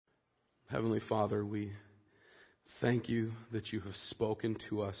Heavenly Father, we thank you that you have spoken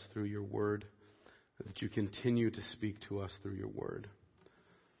to us through your word, that you continue to speak to us through your word.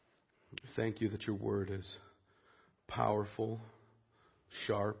 Thank you that your word is powerful,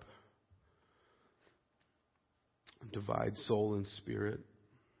 sharp, divides soul and spirit.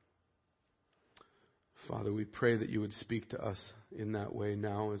 Father, we pray that you would speak to us in that way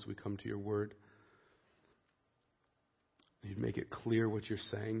now as we come to your word. You'd make it clear what you're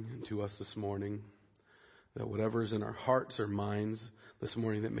saying to us this morning, that whatever's in our hearts or minds this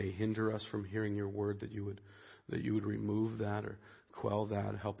morning that may hinder us from hearing your word, that you would remove that or quell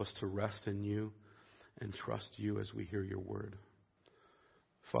that. Help us to rest in you and trust you as we hear your word.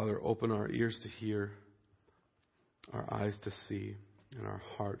 Father, open our ears to hear, our eyes to see, and our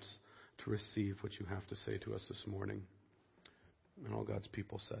hearts to receive what you have to say to us this morning. And all God's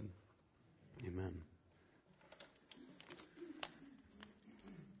people said, amen.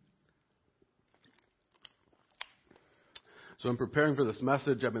 So in preparing for this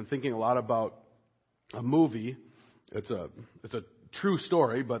message, I've been thinking a lot about a movie. It's a true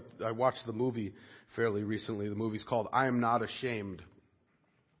story, but I watched the movie fairly recently. The movie's called I Am Not Ashamed.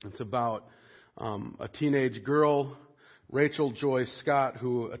 It's about a teenage girl, Rachel Joy Scott,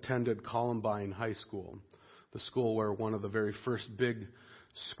 who attended Columbine High School, the school where one of the very first big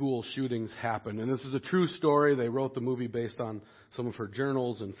school shootings happened. And this is a true story. They wrote the movie based on some of her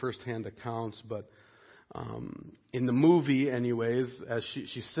journals and firsthand accounts, but in the movie, anyways, as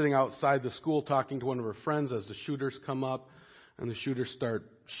she's sitting outside the school talking to one of her friends as the shooters come up, and the shooters start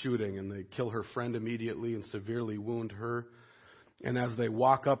shooting, and they kill her friend immediately and severely wound her. And as they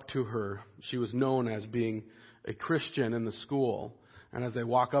walk up to her, she was known as being a Christian in the school. And as they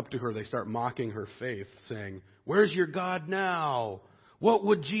walk up to her, they start mocking her faith, saying, "Where's your God now? What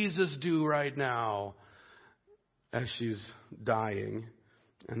would Jesus do right now?" As she's dying.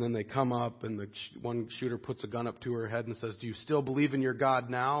 And then they come up, and the one shooter puts a gun up to her head and says, "Do you still believe in your God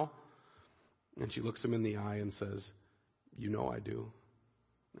now?" And she looks him in the eye and says, "You know I do."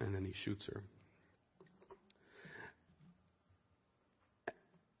 And then he shoots her.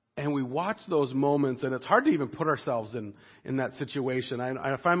 And we watch those moments, and it's hard to even put ourselves in that situation.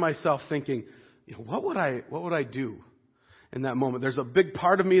 I find myself thinking, what would I do in that moment? There's a big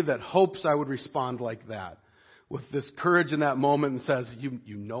part of me that hopes I would respond like that, with this courage in that moment, and says,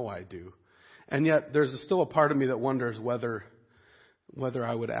 you know I do. And yet there's still a part of me that wonders whether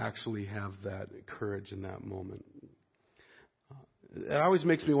I would actually have that courage in that moment. It always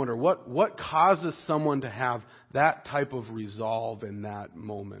makes me wonder, what causes someone to have that type of resolve in that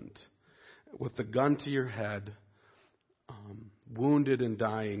moment? With the gun to your head, wounded and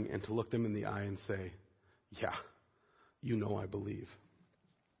dying, and to look them in the eye and say, "Yeah, you know I believe."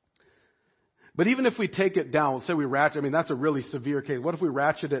 But even if we take it down, say we ratchet, that's a really severe case. What if we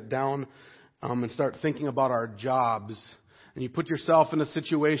ratchet it down and start thinking about our jobs? And you put yourself in a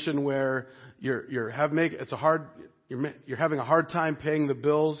situation where you're having a hard time paying the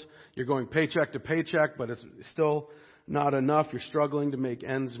bills. You're going paycheck to paycheck, but it's still not enough. You're struggling to make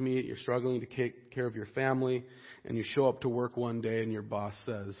ends meet. You're struggling to take care of your family. And you show up to work one day and your boss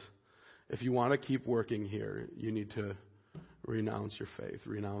says, "If you want to keep working here, you need to renounce your faith.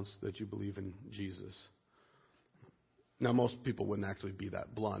 Renounce that you believe in Jesus." Now, most people wouldn't actually be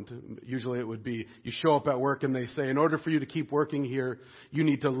that blunt. Usually it would be, you show up at work and they say, "In order for you to keep working here, you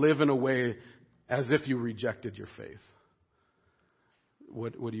need to live in a way as if you rejected your faith."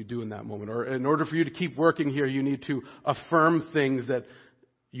 What do you do in that moment? Or in order for you to keep working here, you need to affirm things that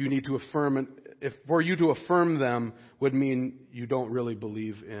you need to affirm. And if for you to affirm them would mean you don't really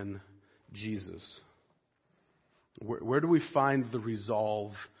believe in Jesus. Where do we find the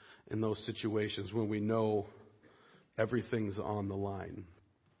resolve in those situations when we know everything's on the line?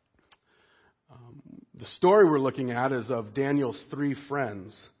 The story we're looking at is of Daniel's three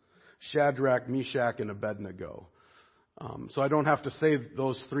friends, Shadrach, Meshach, and Abednego. So I don't have to say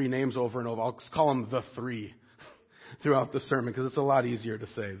those three names over and over. I'll just call them the three throughout the sermon because it's a lot easier to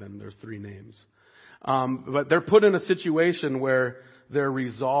say than there's three names. But they're put in a situation where their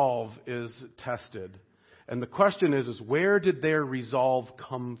resolve is tested. And the question is where did their resolve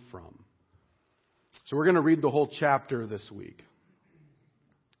come from? So we're going to read the whole chapter this week.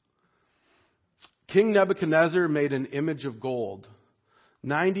 King Nebuchadnezzar made an image of gold,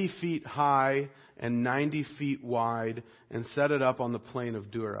 90 feet high and 90 feet wide, and set it up on the plain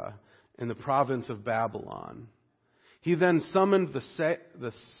of Dura in the province of Babylon. He then summoned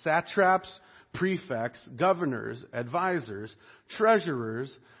the satraps, prefects, governors, advisors,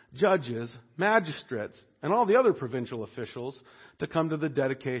 treasurers, judges, magistrates, and all the other provincial officials to come to the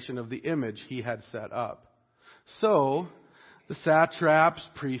dedication of the image he had set up. So The satraps,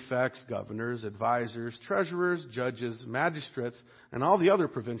 prefects, governors, advisors, treasurers, judges, magistrates, and all the other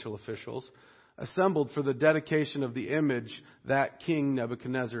provincial officials assembled for the dedication of the image that King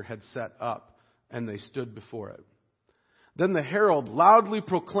Nebuchadnezzar had set up, and they stood before it. Then the herald loudly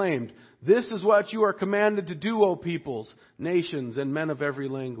proclaimed, "This is what you are commanded to do, O peoples, nations, and men of every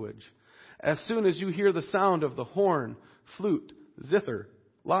language. As soon as you hear the sound of the horn, flute, zither,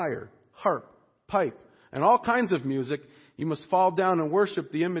 lyre, harp, pipe, and all kinds of music, you must fall down and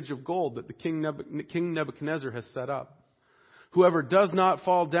worship the image of gold that the King Nebuchadnezzar has set up. Whoever does not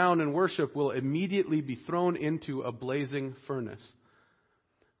fall down and worship will immediately be thrown into a blazing furnace."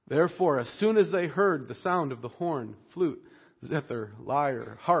 Therefore, as soon as they heard the sound of the horn, flute, zither,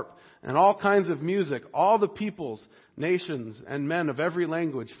 lyre, harp, and all kinds of music, all the peoples, nations, and men of every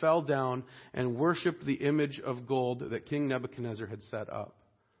language fell down and worshipped the image of gold that King Nebuchadnezzar had set up.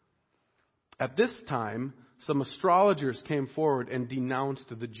 At this time, some astrologers came forward and denounced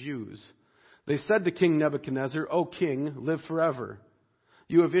the Jews. They said to King Nebuchadnezzar, "O king, live forever.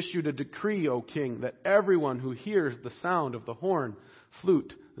 You have issued a decree, O king, that everyone who hears the sound of the horn,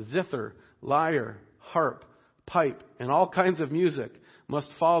 flute, zither, lyre, harp, pipe, and all kinds of music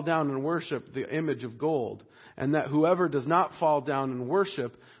must fall down and worship the image of gold, and that whoever does not fall down and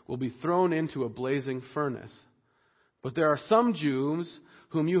worship will be thrown into a blazing furnace. But there are some Jews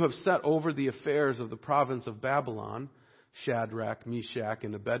whom you have set over the affairs of the province of Babylon, Shadrach, Meshach,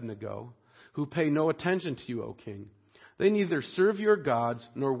 and Abednego, who pay no attention to you, O king. They neither serve your gods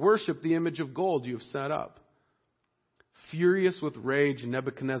nor worship the image of gold you have set up." Furious with rage,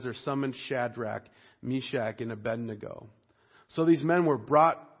 Nebuchadnezzar summoned Shadrach, Meshach, and Abednego. So these men were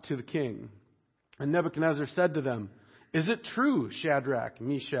brought to the king. And Nebuchadnezzar said to them, "Is it true, Shadrach,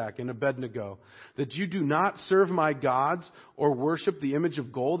 Meshach, and Abednego, that you do not serve my gods or worship the image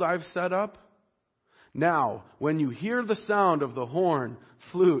of gold I've set up? Now, when you hear the sound of the horn,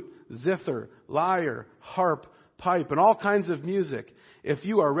 flute, zither, lyre, harp, pipe, and all kinds of music, if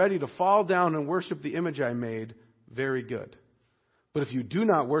you are ready to fall down and worship the image I made, very good. But if you do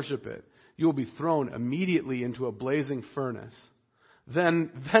not worship it, you will be thrown immediately into a blazing furnace.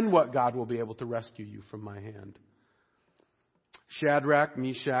 Then what God will be able to rescue you from my hand?" Shadrach,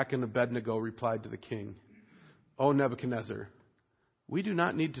 Meshach, and Abednego replied to the king, "O Nebuchadnezzar, we do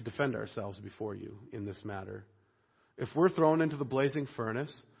not need to defend ourselves before you in this matter. If we're thrown into the blazing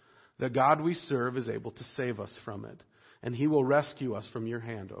furnace, the God we serve is able to save us from it, and he will rescue us from your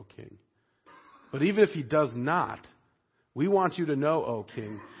hand, O king. But even if he does not, we want you to know, O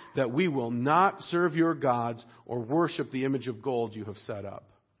king, that we will not serve your gods or worship the image of gold you have set up."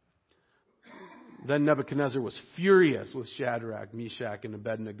 Then Nebuchadnezzar was furious with Shadrach, Meshach, and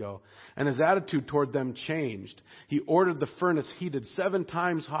Abednego, and his attitude toward them changed. He ordered the furnace heated 7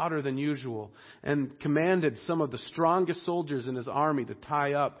 times hotter than usual, and commanded some of the strongest soldiers in his army to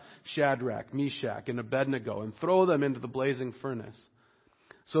tie up Shadrach, Meshach, and Abednego and throw them into the blazing furnace.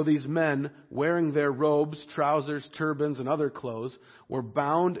 So these men, wearing their robes, trousers, turbans, and other clothes, were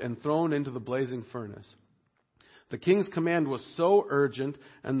bound and thrown into the blazing furnace. The king's command was so urgent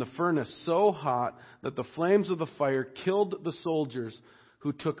and the furnace so hot that the flames of the fire killed the soldiers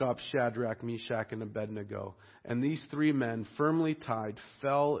who took up Shadrach, Meshach, and Abednego. And these 3 men, firmly tied,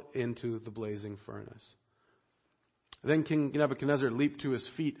 fell into the blazing furnace. Then King Nebuchadnezzar leaped to his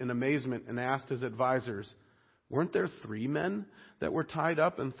feet in amazement and asked his advisors, "Weren't there 3 men that were tied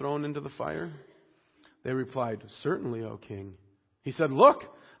up and thrown into the fire?" They replied, "Certainly, O king." He said, "Look,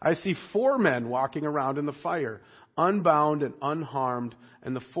 I see 4 men walking around in the fire, unbound and unharmed,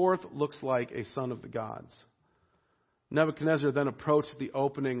 and the 4th looks like a son of the gods." Nebuchadnezzar then approached the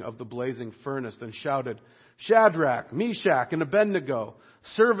opening of the blazing furnace and shouted, "Shadrach, Meshach, and Abednego,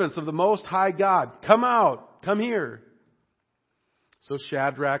 servants of the Most High God, come out, come here." So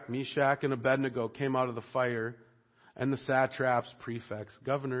Shadrach, Meshach, and Abednego came out of the fire, and the satraps, prefects,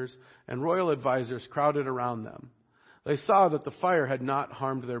 governors, and royal advisors crowded around them. They saw that the fire had not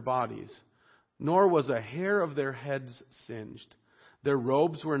harmed their bodies, nor was a hair of their heads singed. Their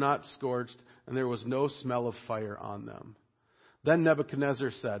robes were not scorched, and there was no smell of fire on them. Then Nebuchadnezzar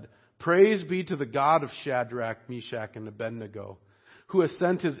said, "Praise be to the God of Shadrach, Meshach, and Abednego, who has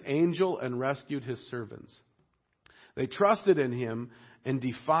sent his angel and rescued his servants. They trusted in him and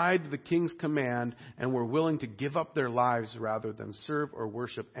defied the king's command and were willing to give up their lives rather than serve or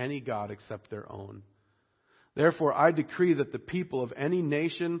worship any god except their own. Therefore, I decree that the people of any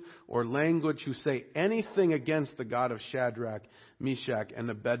nation or language who say anything against the God of Shadrach, Meshach, and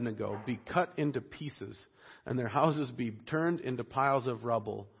Abednego be cut into pieces, and their houses be turned into piles of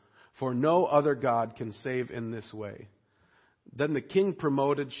rubble, for no other God can save in this way." Then the king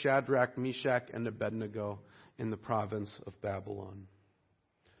promoted Shadrach, Meshach, and Abednego in the province of Babylon.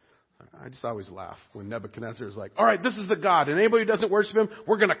 I just always laugh when Nebuchadnezzar is like, all right, this is the God, and anybody who doesn't worship him,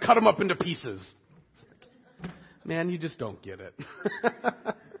 we're going to cut him up into pieces. Man, you just don't get it.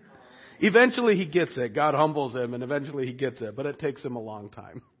 Eventually he gets it. God humbles him, and eventually he gets it, but it takes him a long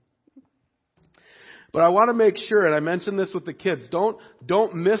time. But I want to make sure, and I mentioned this with the kids,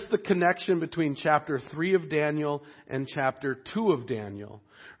 don't miss the connection between chapter 3 of Daniel and chapter 2 of Daniel.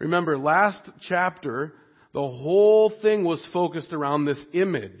 Remember, last chapter, the whole thing was focused around this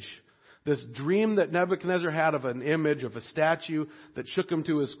image, this dream that Nebuchadnezzar had of an image, of a statue that shook him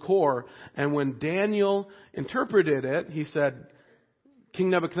to his core. And when Daniel interpreted it, he said,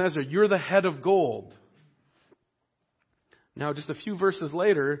 King Nebuchadnezzar, you're the head of gold. Now, just a few verses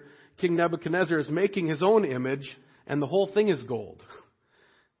later, King Nebuchadnezzar is making his own image, and the whole thing is gold.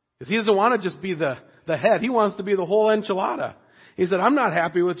 Because he doesn't want to just be the head. He wants to be the whole enchilada. He said, I'm not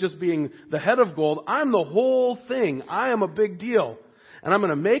happy with just being the head of gold. I'm the whole thing. I am a big deal. And I'm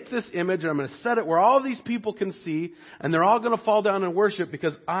going to make this image, and I'm going to set it where all these people can see, and they're all going to fall down and worship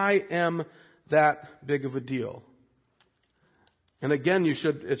because I am that big of a deal. And again,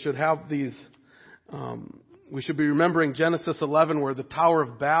 it should have these... we should be remembering Genesis 11, where the Tower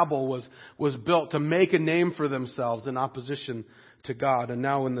of Babel was built to make a name for themselves in opposition to God. And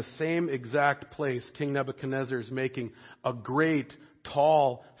now in the same exact place, King Nebuchadnezzar is making a great,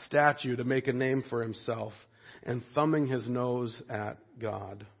 tall statue to make a name for himself and thumbing his nose at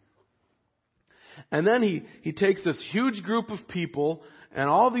God. And then he takes this huge group of people and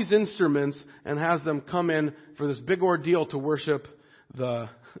all these instruments and has them come in for this big ordeal to worship the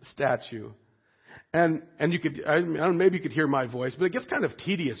statue. And you could, I don't know, maybe you could hear my voice, but it gets kind of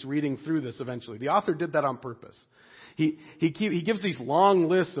tedious reading through this eventually. The author did that on purpose. He gives these long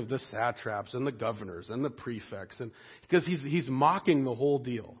lists of the satraps and the governors and the prefects, and because he's mocking the whole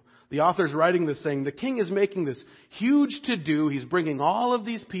deal. The author's writing this saying the king is making this huge to-do. He's bringing all of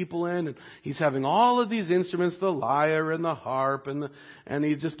these people in, and he's having all of these instruments, the lyre and the harp, and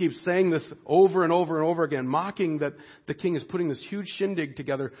he just keeps saying this over and over and over again, mocking that the king is putting this huge shindig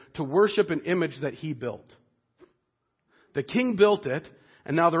together to worship an image that he built. The king built it,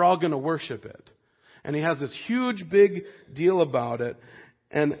 and now they're all going to worship it. And he has this huge big deal about it.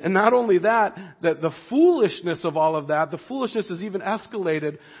 And not only that the foolishness of all of that, the foolishness is even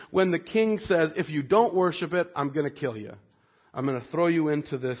escalated when the king says, if you don't worship it, I'm going to kill you. I'm going to throw you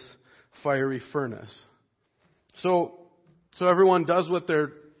into this fiery furnace. So everyone does what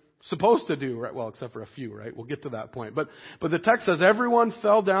they're supposed to do, right? Well, except for a few, right? We'll get to that point. But the text says everyone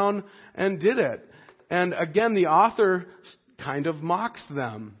fell down and did it. And again, the author kind of mocks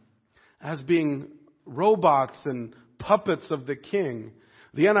them as being robots and puppets of the king.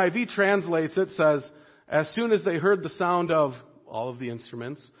 The NIV translates it, says, as soon as they heard the sound of all of the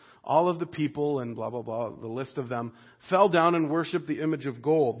instruments, all of the people and blah, blah, blah, the list of them, fell down and worshiped the image of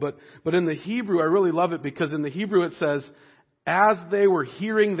gold. But in the Hebrew, I really love it because in the Hebrew it says, as they were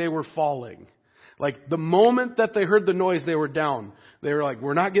hearing, they were falling. Like the moment that they heard the noise, they were down. They were like,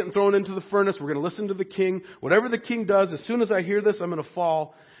 we're not getting thrown into the furnace. We're going to listen to the king. Whatever the king does, as soon as I hear this, I'm going to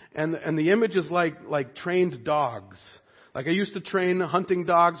fall. And the image is like trained dogs. Like I used to train hunting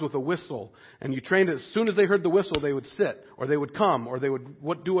dogs with a whistle. And you trained it, as soon as they heard the whistle, they would sit, or they would come, or they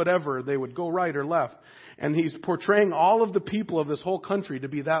would do whatever. They would go right or left. And he's portraying all of the people of this whole country to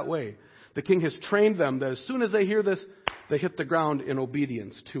be that way. The king has trained them that as soon as they hear this, they hit the ground in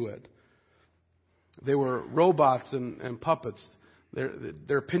obedience to it. They were robots and puppets.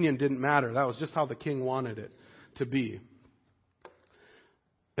 Their opinion didn't matter. That was just how the king wanted it to be.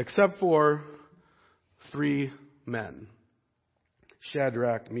 Except for 3 men.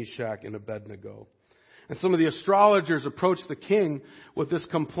 Shadrach, Meshach, and Abednego. And some of the astrologers approach the king with this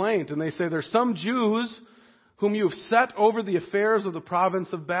complaint, and they say, there's some Jews whom you have set over the affairs of the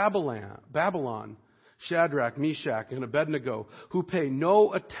province of Babylon, Shadrach, Meshach, and Abednego, who pay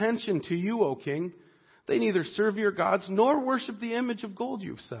no attention to you, O king. They neither serve your gods nor worship the image of gold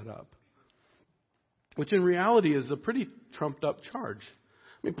you've set up. Which in reality is a pretty trumped up charge.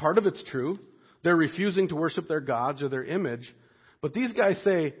 I mean, part of it's true. They're refusing to worship their gods or their image. But these guys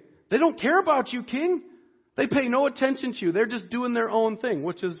say, they don't care about you, king. They pay no attention to you. They're just doing their own thing,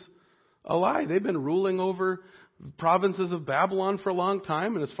 which is a lie. They've been ruling over provinces of Babylon for a long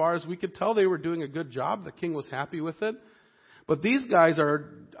time. And as far as we could tell, they were doing a good job. The king was happy with it. But these guys are,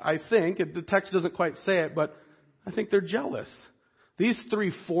 I think, the text doesn't quite say it, but I think they're jealous. These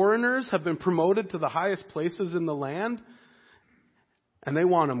 3 foreigners have been promoted to the highest places in the land, and they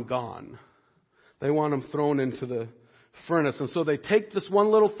want them gone. They want them thrown into the furnace. And so they take this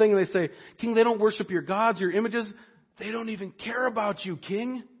one little thing and they say, king, they don't worship your gods, your images. They don't even care about you,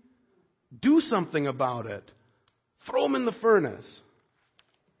 king. Do something about it. Throw him in the furnace.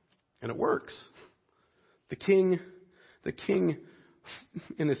 And it works. The king,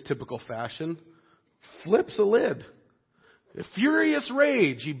 in his typical fashion, flips a lid. A furious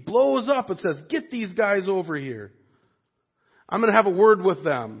rage. He blows up and says, get these guys over here. I'm going to have a word with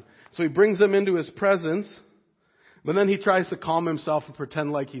them. So he brings them into his presence. But then he tries to calm himself and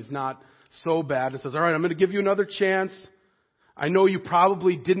pretend like he's not so bad and says, all right, I'm going to give you another chance. I know you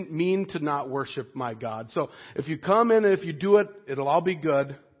probably didn't mean to not worship my God. So if you come in and if you do it, it'll all be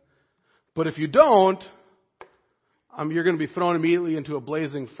good. But if you don't, you're going to be thrown immediately into a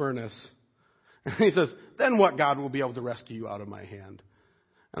blazing furnace. And he says, then what God will be able to rescue you out of my hand?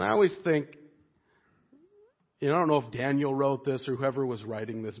 And I always think, I don't know if Daniel wrote this or whoever was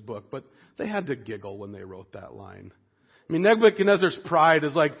writing this book, but they had to giggle when they wrote that line. I mean, Nebuchadnezzar's pride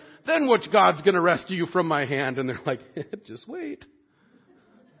is like, then which God's going to rescue you from my hand? And they're like, just wait.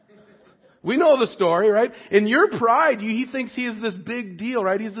 We know the story, right? In your pride, he thinks he is this big deal,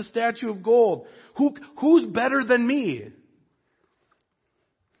 right? He's the statue of gold. Who's better than me?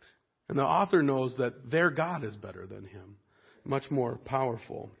 And the author knows that their God is better than him, much more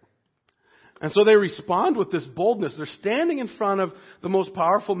powerful. And so they respond with this boldness. They're standing in front of the most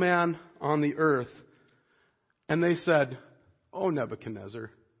powerful man on the earth. And they said, oh,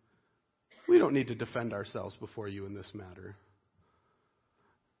 Nebuchadnezzar, we don't need to defend ourselves before you in this matter.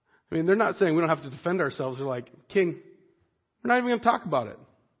 I mean, they're not saying we don't have to defend ourselves. They're like, King, we're not even going to talk about it.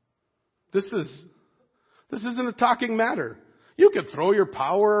 This isn't a talking matter. You could throw your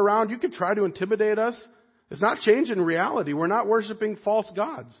power around. You could try to intimidate us. It's not changing reality. We're not worshiping false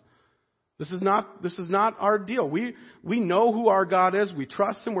gods. This is not our deal. We know who our God is. We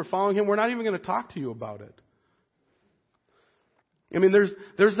trust Him. We're following Him. We're not even going to talk to you about it. I mean,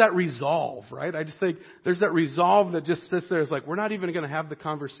 there's that resolve, right? I just think there's that resolve that just sits there. It's like, we're not even going to have the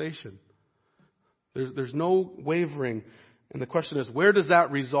conversation. There's no wavering. And the question is, where does that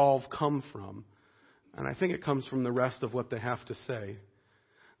resolve come from? And I think it comes from the rest of what they have to say.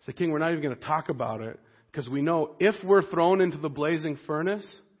 Say, King, we're not even going to talk about it because we know if we're thrown into the blazing furnace,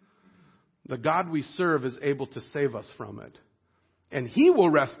 the God we serve is able to save us from it. And He will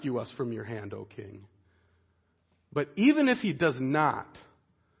rescue us from your hand, O King. But even if He does not,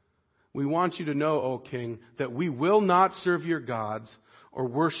 we want you to know, O King, that we will not serve your gods or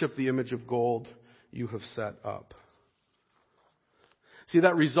worship the image of gold you have set up. See,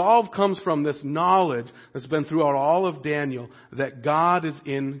 that resolve comes from this knowledge that's been throughout all of Daniel that God is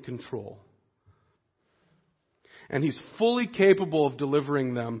in control. And He's fully capable of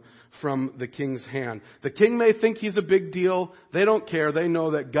delivering them from the king's hand. The king may think he's a big deal. They don't care. They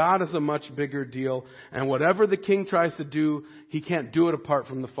know that God is a much bigger deal. And whatever the king tries to do, he can't do it apart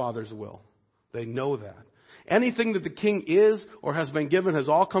from the Father's will. They know that. Anything that the king is or has been given has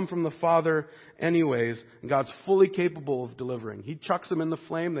all come from the Father anyways. And God's fully capable of delivering. He chucks them in the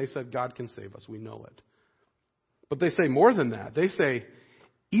flame. They said, God can save us. We know it. But they say more than that. They say,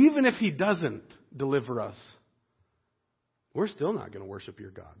 even if He doesn't deliver us, we're still not going to worship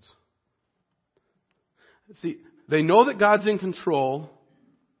your gods. See, they know that God's in control,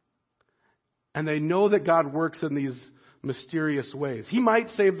 and they know that God works in these mysterious ways. He might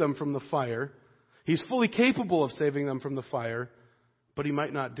save them from the fire. He's fully capable of saving them from the fire, but He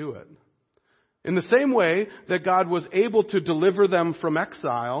might not do it. In the same way that God was able to deliver them from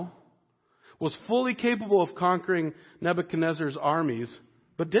exile, was fully capable of conquering Nebuchadnezzar's armies,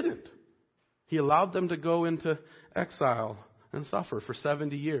 but didn't. He allowed them to go into exile and suffer for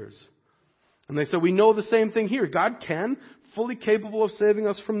 70 years. And they said, we know the same thing here. God can, fully capable of saving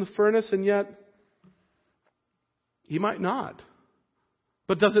us from the furnace, and yet He might not.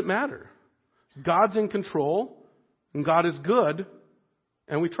 But does it matter? God's in control, and God is good,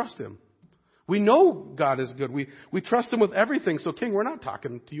 and we trust Him. We know God is good. We trust Him with everything. So, King, we're not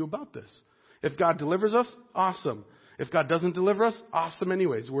talking to you about this. If God delivers us, awesome. If God doesn't deliver us, awesome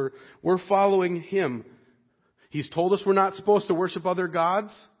anyways. We're following Him. He's told us we're not supposed to worship other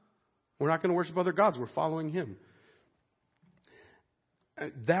gods. We're not going to worship other gods. We're following Him.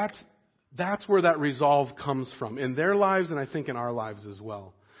 That's where that resolve comes from. In their lives, and I think in our lives as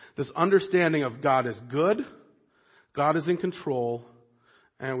well. This understanding of God is good, God is in control,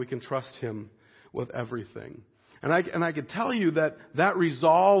 and we can trust Him with everything. And I could tell you that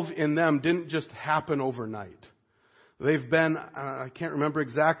resolve in them didn't just happen overnight. They've been, I can't remember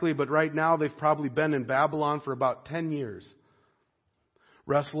exactly, but right now they've probably been in Babylon for about 10 years,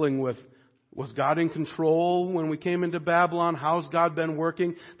 wrestling with Was God in control when we came into Babylon? How's God been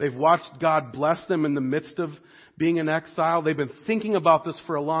working? They've watched God bless them in the midst of being in exile. They've been thinking about this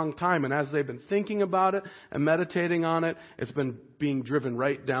for a long time. And as they've been thinking about it and meditating on it, it's been being driven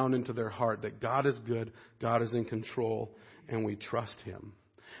right down into their heart that God is good, God is in control, and we trust Him.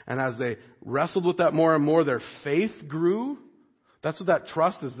 And as they wrestled with that more and more, their faith grew. That's what that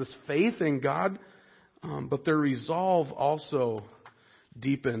trust is, this faith in God. But their resolve also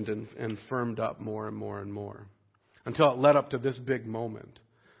deepened and firmed up more and more and more until it led up to this big moment.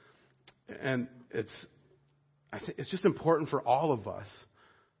 And I think it's just important for all of us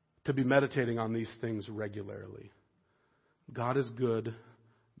to be meditating on these things regularly. God is good,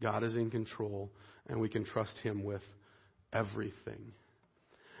 God is in control, and we can trust Him with everything.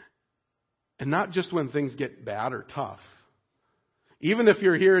 And not just when things get bad or tough. Even if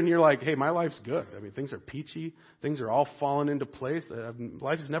you're here and you're like, hey, my life's good. I mean, things are peachy. Things are all falling into place.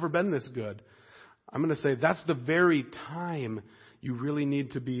 Life has never been this good. I'm going to say that's the very time you really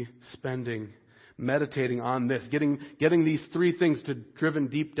need to be spending, meditating on this, getting these three things driven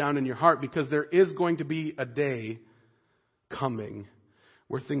deep down in your heart, because there is going to be a day coming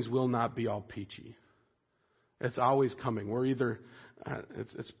where things will not be all peachy. It's always coming. We're either...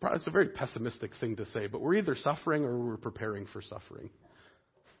 It's a very pessimistic thing to say, but we're either suffering or we're preparing for suffering.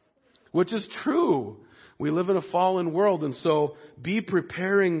 Which is true. We live in a fallen world, and so be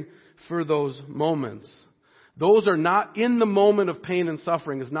preparing for those moments. Those are not in the moment of pain and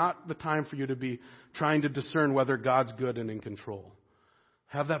suffering. Is not the time for you to be trying to discern whether God's good and in control.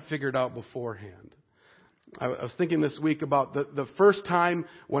 Have that figured out beforehand. I was thinking this week about the first time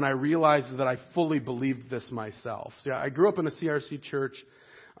when I realized that I fully believed this myself. See, I grew up in a CRC church.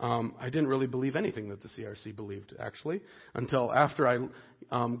 I didn't really believe anything that the CRC believed, actually, until after I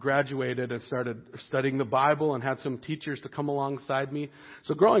graduated and started studying the Bible and had some teachers to come alongside me.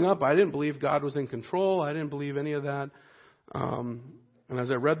 So growing up, I didn't believe God was in control. I didn't believe any of that. And as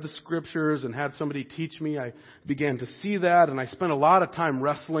I read the scriptures and had somebody teach me, I began to see that, and I spent a lot of time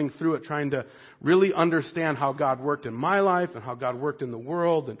wrestling through it, trying to really understand how God worked in my life and how God worked in the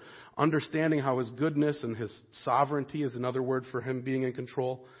world, and understanding how His goodness and His sovereignty is another word for Him being in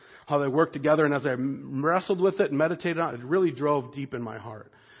control, how they work together. And as I wrestled with it and meditated on it, it really drove deep in my heart.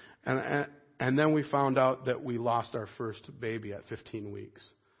 And then we found out that we lost our first baby at 15 weeks.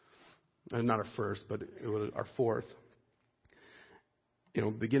 Not our first, but it was our fourth.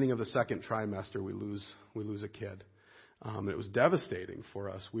 Beginning of the second trimester, we lose a kid. It was devastating for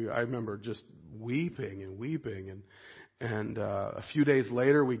us. I remember just weeping, and a few days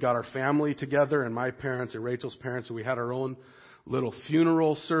later, we got our family together, and my parents and Rachel's parents, and we had our own little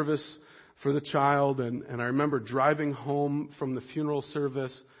funeral service for the child. And I remember driving home from the funeral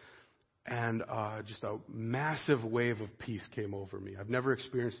service, and just a massive wave of peace came over me. I've never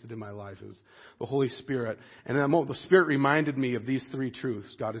experienced it in my life. It was the Holy Spirit. And in that moment, the Spirit reminded me of these three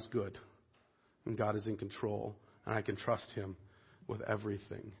truths. God is good, and God is in control, and I can trust Him with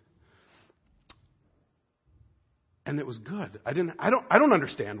everything. And it was good. I don't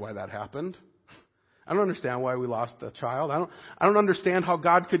understand why that happened. I don't understand why we lost a child. I don't understand how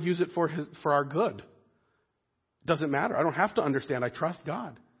God could use it for our good. It doesn't matter. I don't have to understand. I trust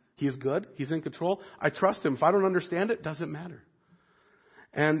God. He is good. He's in control. I trust Him. If I don't understand it, doesn't matter.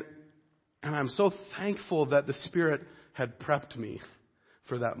 And I'm so thankful that the Spirit had prepped me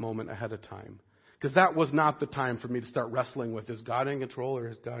for that moment ahead of time. Because that was not the time for me to start wrestling with, is God in control or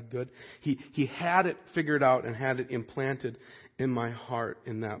is God good? He had it figured out and had it implanted in my heart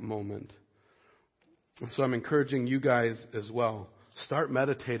in that moment. So I'm encouraging you guys as well. Start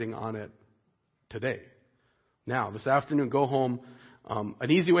meditating on it today. Now, this afternoon, go home.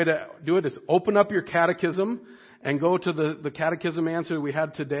 An easy way to do it is open up your catechism and go to the catechism answer we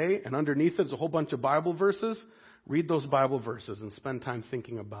had today. And underneath it is a whole bunch of Bible verses. Read those Bible verses and spend time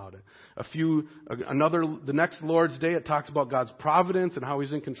thinking about it. The next Lord's Day, it talks about God's providence and how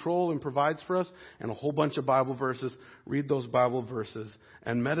He's in control and provides for us. And a whole bunch of Bible verses. Read those Bible verses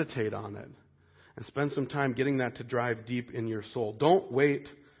and meditate on it. And spend some time getting that to drive deep in your soul. Don't wait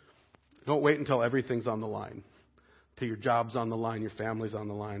until everything's on the line. Till your job's on the line, your family's on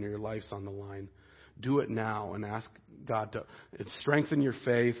the line, or your life's on the line. Do it now and ask God to strengthen your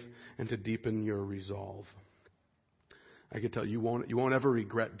faith and to deepen your resolve. I can tell you won't ever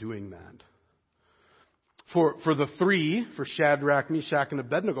regret doing that. For the three, for Shadrach, Meshach, and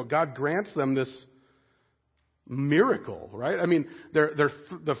Abednego, God grants them this miracle, right? I mean,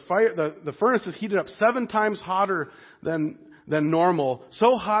 the furnace is heated up 7 times hotter than normal,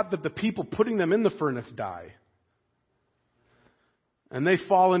 so hot that the people putting them in the furnace die. And they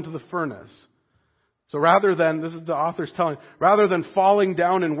fall into the furnace. So this is the author's telling, rather than falling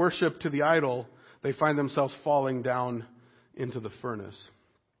down in worship to the idol, they find themselves falling down into the furnace.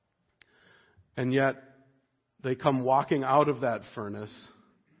 And yet, they come walking out of that furnace.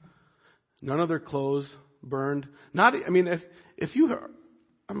 None of their clothes burned. I'm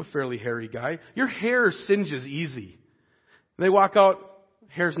a fairly hairy guy. Your hair singes easy. They walk out,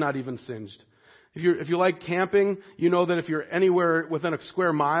 hair's not even singed. If you like camping, you know that if you're anywhere within a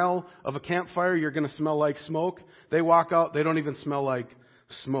square mile of a campfire, you're going to smell like smoke. They walk out, they don't even smell like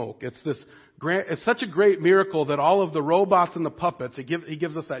smoke. It's such a great miracle that all of the robots and the puppets, he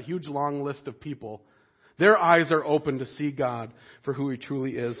gives us that huge long list of people, their eyes are open to see God for who He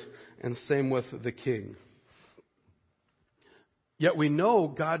truly is, and same with the king. Yet we know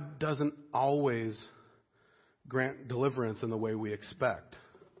God doesn't always grant deliverance in the way we expect.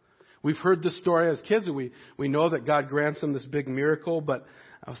 We've heard this story as kids, and we know that God grants them this big miracle, but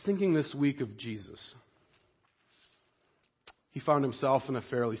I was thinking this week of Jesus. He found himself in a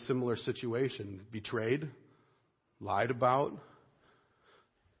fairly similar situation. Betrayed, lied about,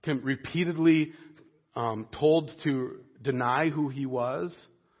 repeatedly told to deny who he was.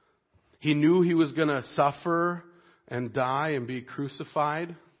 He knew he was going to suffer and die and be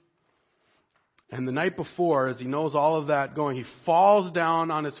crucified. And the night before, as he knows all of that going, he falls down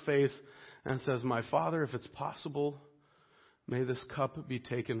on his face and says, "My Father, if it's possible, may this cup be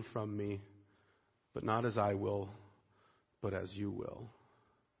taken from me, but not as I will, but as you will."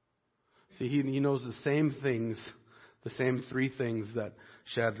 See, he knows the same things, the same three things that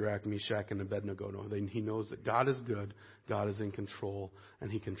Shadrach, Meshach, and Abednego know. He knows that God is good, God is in control, and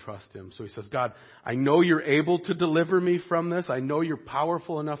he can trust Him. So he says, "God, I know you're able to deliver me from this. I know you're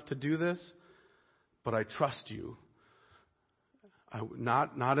powerful enough to do this. But I trust you.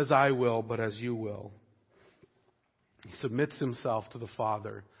 Not as I will, but as you will." He submits himself to the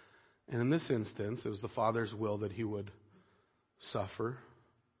Father. And in this instance, it was the Father's will that he would suffer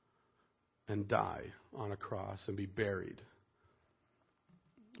and die on a cross and be buried.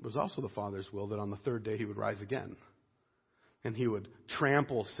 It was also the Father's will that on the third day he would rise again. And he would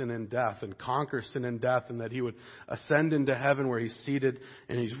trample sin and death and conquer sin and death, and that he would ascend into heaven where he's seated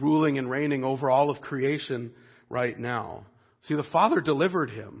and he's ruling and reigning over all of creation right now. See, the Father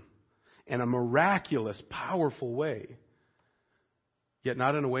delivered him in a miraculous, powerful way. Yet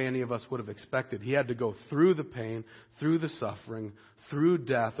not in a way any of us would have expected. He had to go through the pain, through the suffering, through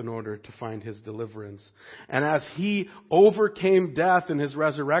death in order to find his deliverance. And as he overcame death in his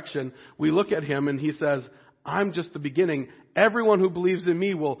resurrection, we look at him and he says, "I'm just the beginning. Everyone who believes in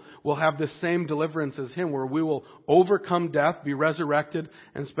me will have the same deliverance as him, where we will overcome death, be resurrected,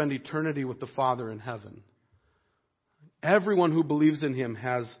 and spend eternity with the Father in heaven." Everyone who believes in him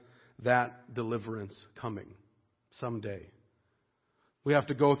has that deliverance coming someday. We have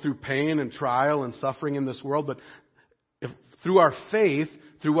to go through pain and trial and suffering in this world, but through our faith,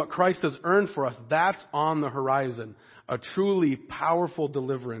 through what Christ has earned for us, that's on the horizon. A truly powerful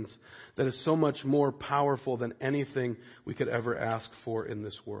deliverance that is so much more powerful than anything we could ever ask for in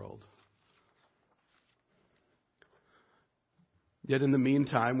this world. Yet in the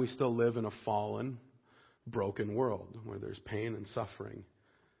meantime, we still live in a fallen, broken world where there's pain and suffering.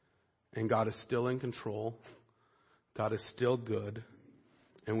 And God is still in control. God is still good.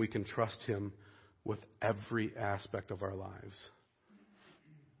 And we can trust Him with every aspect of our lives.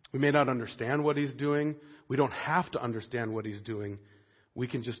 We may not understand what He's doing. We don't have to understand what He's doing. We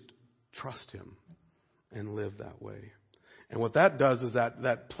can just trust Him and live that way. And what that does is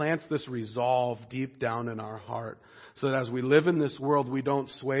that plants this resolve deep down in our heart, so that as we live in this world, we don't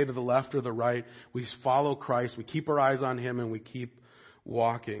sway to the left or the right. We follow Christ. We keep our eyes on Him, and we keep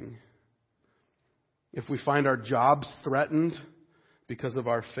walking. If we find our jobs threatened because of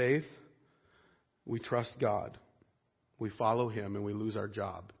our faith, we trust God. We follow Him, and we lose our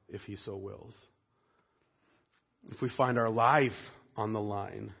job if He so wills. If we find our life on the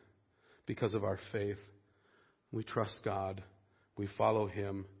line because of our faith, we trust God, we follow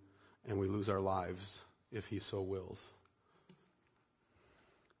Him, and we lose our lives if He so wills.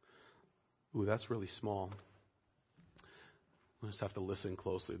 Ooh, that's really small. We just have to listen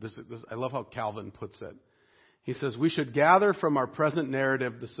closely. I love how Calvin puts it. He says, "We should gather from our present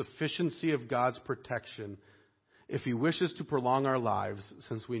narrative the sufficiency of God's protection if He wishes to prolong our lives,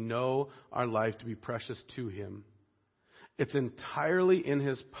 since we know our life to be precious to Him. It's entirely in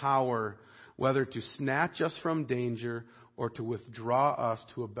His power whether to snatch us from danger or to withdraw us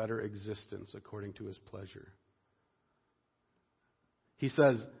to a better existence according to His pleasure." He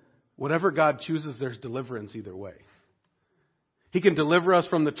says, whatever God chooses, there's deliverance either way. He can deliver us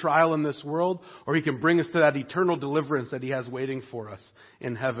from the trial in this world, or He can bring us to that eternal deliverance that He has waiting for us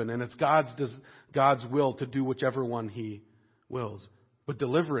in heaven. And it's God's will to do whichever one He wills. But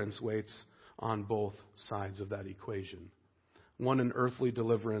deliverance waits on both sides of that equation. One an earthly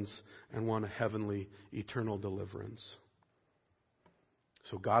deliverance and one a heavenly, eternal deliverance.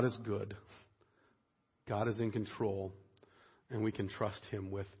 So God is good. God is in control. And we can trust Him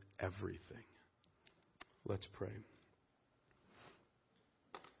with everything. Let's pray.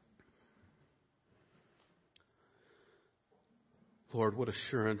 Lord, what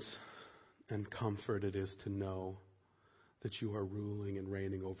assurance and comfort it is to know that You are ruling and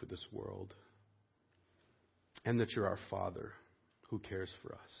reigning over this world, and that You're our Father who cares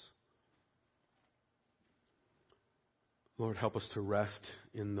for us. Lord, help us to rest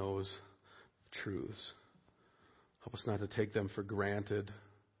in those truths. Help us not to take them for granted.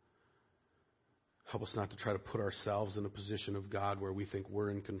 Help us not to try to put ourselves in a position of God where we think we're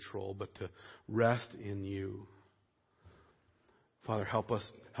in control, but to rest in You. Father, help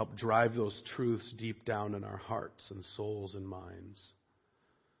drive those truths deep down in our hearts and souls and minds.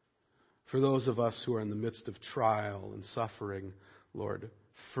 For those of us who are in the midst of trial and suffering, Lord,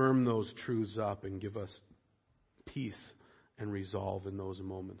 firm those truths up and give us peace and resolve in those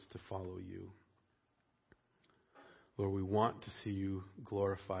moments to follow You. Lord, we want to see You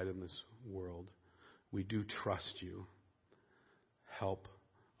glorified in this world. We do trust You. Help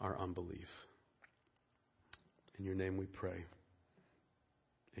our unbelief. In Your name we pray.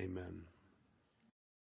 Amen.